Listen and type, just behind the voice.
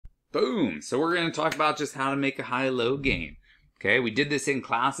Boom. So we're going to talk about just how to make a high-low game. Okay, we did this in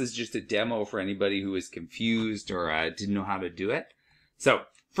class as just a demo for anybody who was confused or didn't know how to do it. So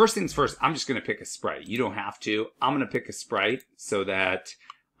first things first, I'm just going to pick a sprite. You don't have to. I'm going to pick a sprite so that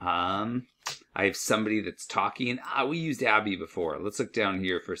I have somebody that's talking. We used Abby before. Let's look down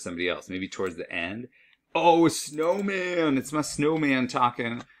here for somebody else, maybe towards the end. Oh, a snowman. It's my snowman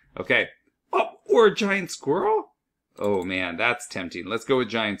talking. Okay. Oh, or a giant squirrel? Oh man, that's tempting. Let's go with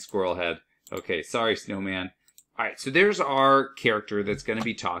giant squirrel head. Okay, sorry, snowman. All right, so there's our character that's going to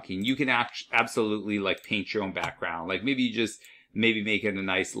be talking. You can absolutely like paint your own background. Like maybe you just maybe make it a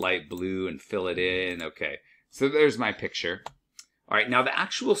nice light blue and fill it in. Okay, so there's my picture. All right, now the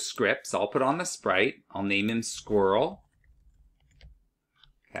actual scripts, I'll put on the sprite. I'll name him Squirrel.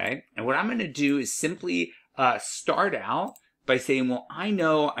 Okay, and what I'm going to do is simply start out by saying, well, I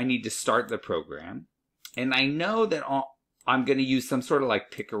know I need to start the program. And I know that I'm going to use some sort of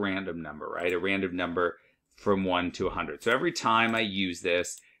like pick a random number, right? A random number from 1 to 100. So every time I use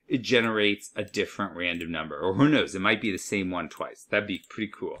this, it generates a different random number. Or who knows, it might be the same one twice. That'd be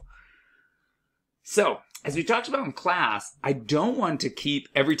pretty cool. So as we talked about in class, I don't want to keep,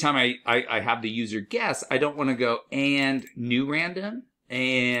 every time I have the user guess, I don't want to go and new random,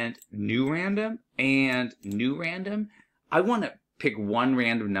 and new random, and new random. I want to pick one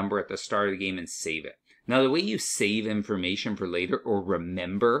random number at the start of the game and save it. Now, the way you save information for later or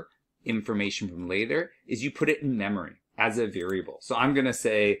remember information from later is you put it in memory as a variable. So I'm going to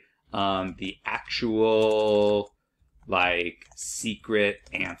say the actual like secret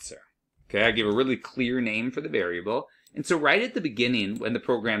answer. Okay, I give a really clear name for the variable. And so right at the beginning, when the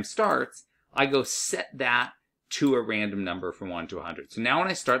program starts, I go set that to a random number from 1 to 100. So now when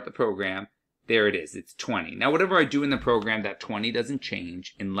I start the program, there it is. It's 20. Now, whatever I do in the program, that 20 doesn't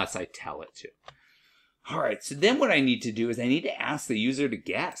change unless I tell it to. All right, so then what I need to do is I need to ask the user to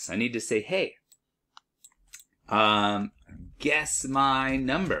guess. I need to say, hey, guess my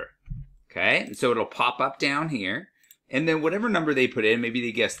number. Okay, and so it'll pop up down here. And then whatever number they put in, maybe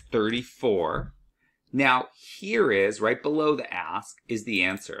they guess 34. Now, here is, right below the ask, is the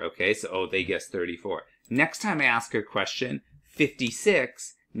answer. Okay, so, oh, they guessed 34. Next time I ask a question,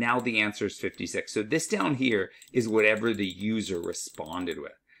 56, now the answer is 56. So this down here is whatever the user responded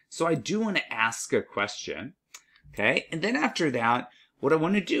with. So I do want to ask a question, okay? And then after that, what I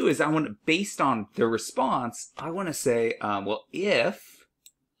want to do is I want to, based on their response, I want to say, well, if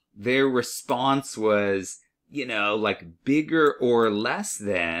their response was, you know, like bigger or less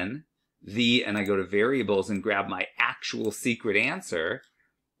than the, and I go to variables and grab my actual secret answer,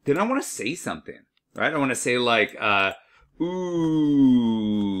 then I want to say something, right? I want to say like,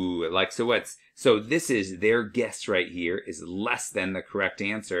 ooh, like, so this is their guess right here is less than the correct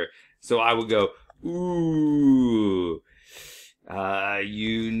answer. So I would go, ooh,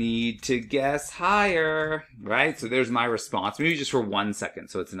 you need to guess higher, right? So there's my response, maybe just for 1 second.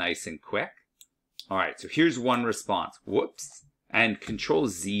 So it's nice and quick. All right, so here's one response. Whoops. And Control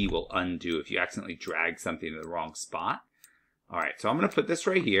Z will undo if you accidentally drag something to the wrong spot. All right, so I'm going to put this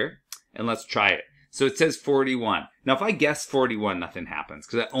right here and let's try it. So it says 41. Now, if I guess 41, nothing happens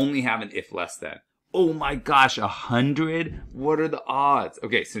because I only have an if less than. Oh my gosh, 100? What are the odds?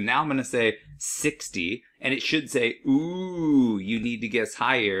 Okay, so now I'm going to say 60, and it should say, ooh, you need to guess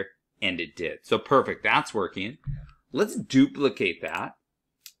higher, and it did. So perfect, that's working. Let's duplicate that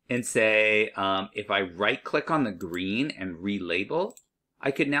and say, if I right-click on the green and relabel,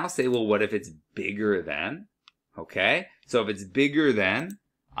 I could now say, well, what if it's bigger than? Okay, so if it's bigger than,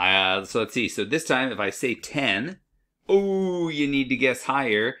 so let's see. So this time, if I say 10, oh, you need to guess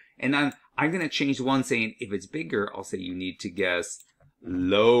higher. And then I'm going to change the one saying if it's bigger, I'll say you need to guess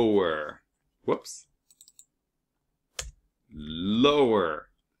lower. Whoops. Lower.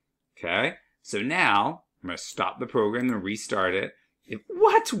 Okay. So now I'm going to stop the program and restart it.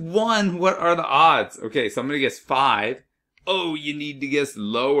 What? 1? What are the odds? Okay. So I'm going to guess 5. Oh, you need to guess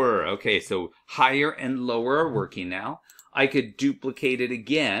lower. Okay. So higher and lower are working now. I could duplicate it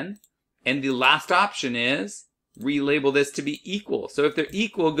again. And the last option is relabel this to be equal. So if they're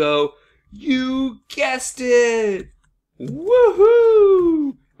equal, go, you guessed it.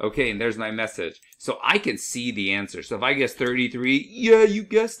 Woohoo. Okay, and there's my message. So I can see the answer. So if I guess 33, yeah, you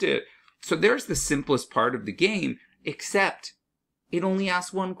guessed it. So there's the simplest part of the game, except it only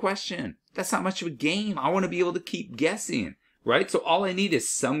asks one question. That's not much of a game. I want to be able to keep guessing, right? So all I need is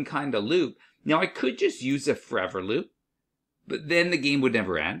some kind of loop. Now I could just use a forever loop, but then the game would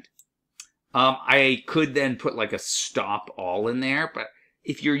never end. I could then put like a stop all in there, but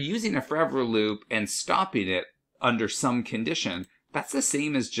if you're using a forever loop and stopping it under some condition, that's the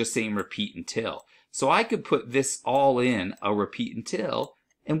same as just saying repeat until. So I could put this all in a repeat until,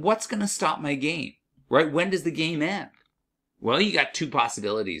 And what's going to stop my game, right? When does the game end? Well, you got two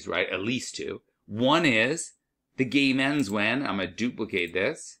possibilities, right? At least two. One is the game ends when, I'm going to duplicate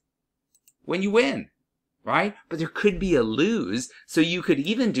this, when you win, right? But there could be a lose. So you could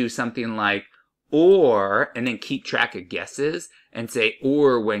even do something like or, and then keep track of guesses and say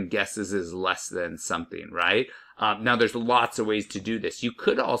or when guesses is less than something, right? Now there's lots of ways to do this. You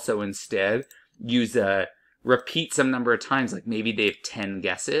could also instead use repeat some number of times, like maybe they have 10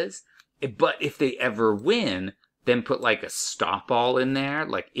 guesses, but if they ever win, then put like a stop all in there.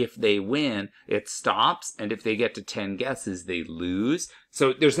 Like if they win, it stops. And if they get to 10 guesses, they lose.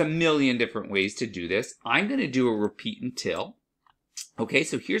 So there's a million different ways to do this. I'm going to do a repeat until. Okay,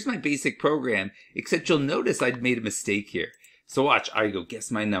 so here's my basic program, except you'll notice I'd made a mistake here. So watch, I go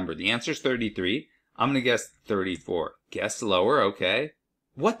guess my number. The answer's 33. I'm going to guess 34. Guess lower, okay.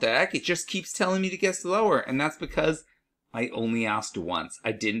 What the heck? It just keeps telling me to guess lower. And that's because I only asked once.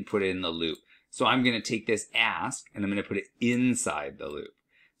 I didn't put it in the loop. So I'm going to take this ask and I'm going to put it inside the loop.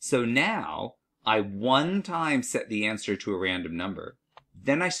 So now I one time set the answer to a random number.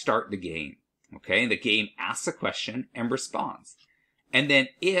 Then I start the game. Okay, the game asks a question and responds. And then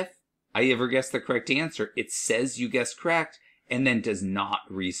if I ever guess the correct answer, it says you guessed correct and then does not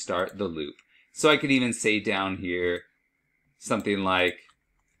restart the loop. So I could even say down here something like,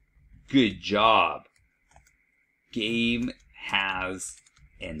 good job. Game has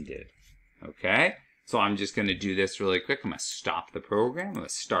ended. Okay, so I'm just going to do this really quick. I'm going to stop the program. I'm going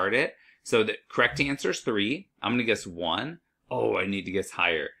to start it. So the correct answer is 3. I'm going to guess 1. Oh, I need to guess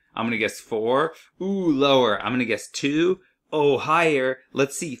higher. I'm going to guess 4. Ooh, lower. I'm going to guess 2. Oh, higher.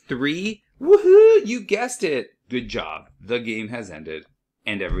 Let's see, 3. Woohoo! You guessed it. Good job. The game has ended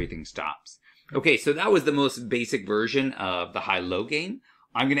and everything stops. Okay, so that was the most basic version of the high-low game.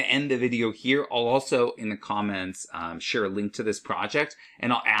 I'm going to end the video here. I'll also, in the comments, share a link to this project,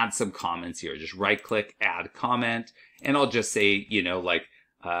 and I'll add some comments here. Just right-click, add comment, and I'll just say, you know, like,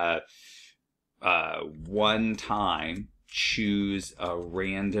 one time, choose a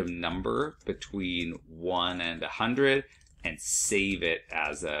random number between 1 and 100, and save it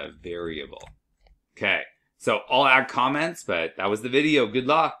as a variable. Okay, so I'll add comments, but that was the video. Good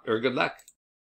luck.